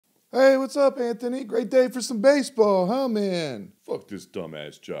Hey, what's up, Anthony? Great day for some baseball, huh, man? Fuck this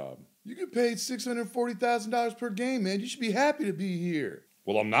dumbass job. You get paid $640,000 per game, man. You should be happy to be here.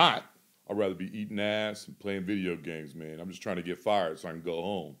 Well, I'm not. I'd rather be eating ass and playing video games, man. I'm just trying to get fired so I can go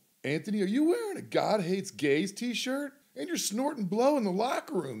home. Anthony, are you wearing a God Hates Gays t-shirt? And you're snorting blow in the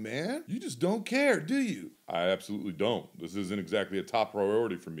locker room, man. You just don't care, do you? I absolutely don't. This isn't exactly a top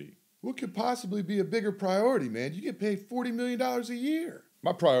priority for me. What could possibly be a bigger priority, man? You get paid $40 million a year.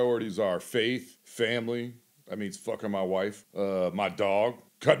 My priorities are faith, family, that means fucking my wife, my dog,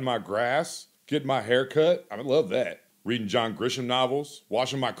 cutting my grass, getting my hair cut. I love that. Reading John Grisham novels,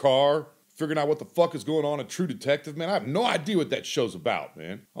 washing my car, figuring out what the fuck is going on in True Detective, man. I have no idea what that show's about,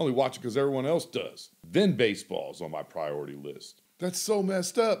 man. I only watch it because everyone else does. Then baseball's on my priority list. That's so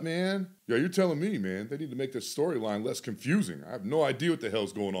messed up, man. Yeah, you're telling me, man. They need to make this storyline less confusing. I have no idea what the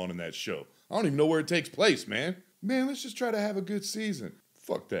hell's going on in that show. I don't even know where it takes place, man. Man, let's just try to have a good season.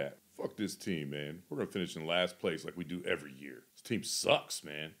 Fuck that. Fuck this team, man. We're going to finish in last place like we do every year. This team sucks,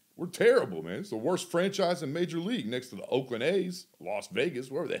 man. We're terrible, man. It's the worst franchise in Major League next to the Oakland A's, Las Vegas,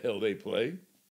 wherever the hell they play.